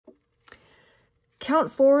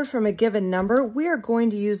count forward from a given number, we are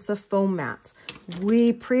going to use the foam mats.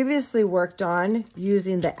 We previously worked on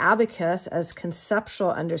using the abacus as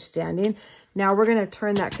conceptual understanding. Now we're going to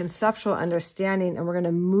turn that conceptual understanding and we're going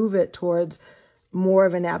to move it towards more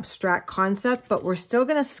of an abstract concept, but we're still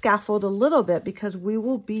going to scaffold a little bit because we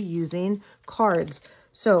will be using cards.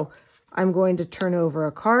 So I'm going to turn over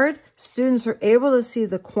a card. Students are able to see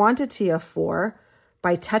the quantity of 4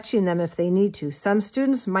 by touching them if they need to. Some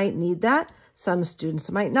students might need that. Some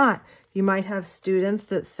students might not. You might have students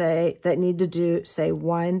that need to do, say,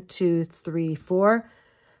 1, 2, 3, 4,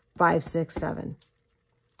 5, 6, 7.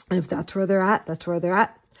 And if that's where they're at, that's where they're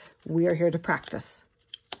at. We are here to practice.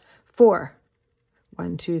 4.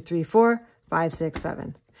 1, 2, 3, 4, 5, 6,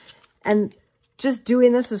 7. And just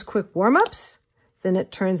doing this as quick warm-ups, then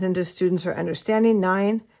it turns into students are understanding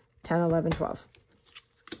 9, 10, 11, 12.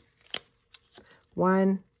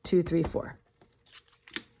 1, 2, 3, 4.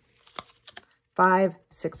 5,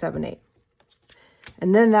 6, 7, 8.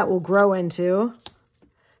 And then that will grow into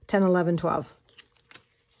 10, 11, 12.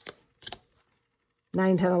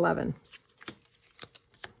 9, 10, 11.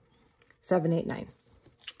 7, 8, 9.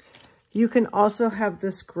 You can also have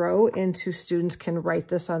this grow into students can write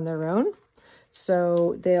this on their own.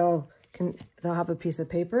 So they'll have a piece of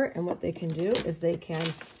paper, and what they can do is they can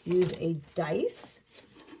use a dice.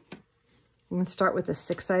 You can start with a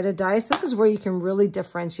 6-sided dice. This is where you can really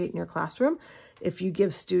differentiate in your classroom. If you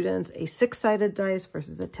give students a 6-sided dice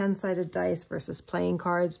versus a 10-sided dice versus playing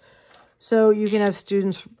cards. So you can have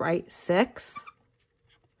students write 6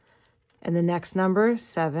 and the next number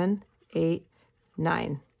 7, 8,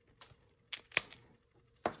 9.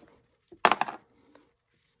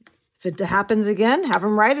 If it happens again, have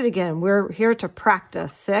them write it again. We're here to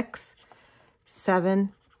practice. 6,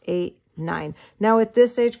 7, 8, 9. Now at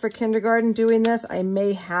this age for kindergarten doing this, I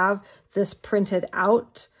may have this printed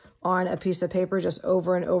out on a piece of paper just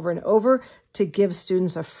over and over and over to give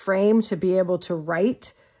students a frame to be able to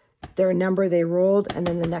write their number they rolled and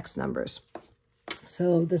then the next numbers.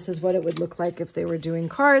 So this is what it would look like if they were doing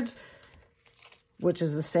cards, which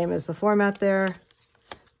is the same as the format there.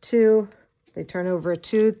 2, they turn over a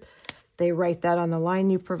 2, they write that on the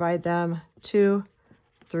line you provide them. 2,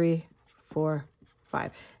 3, 4,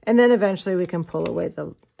 5. And then eventually we can pull away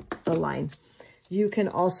the line. You can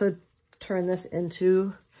also turn this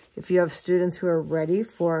into, if you have students who are ready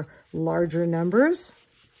for larger numbers,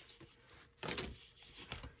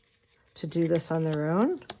 to do this on their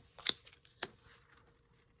own.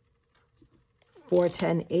 4,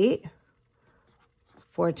 10, 8.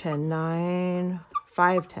 4, 10, 9.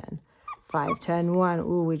 5, 10. 5, 10, 1.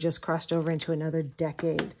 Ooh, we just crossed over into another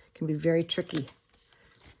decade. Can be very tricky.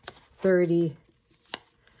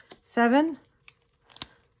 37,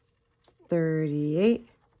 38,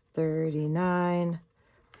 39,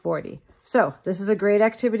 40. So this is a great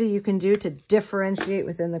activity you can do to differentiate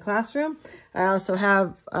within the classroom. I also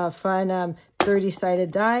have a fun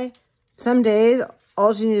 30-sided die. Some days,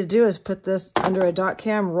 all you need to do is put this under a dot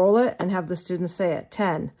cam, roll it, and have the students say it.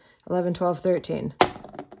 10, 11, 12, 13.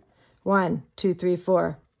 1, 2, 3,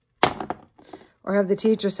 4. Or have the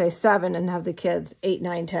teacher say 7 and have the kids 8,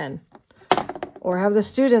 9, 10. Or have the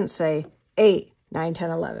students say 8, 9, 10,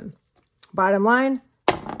 11. Bottom line,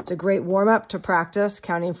 it's a great warm-up to practice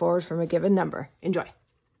counting forward from a given number. Enjoy.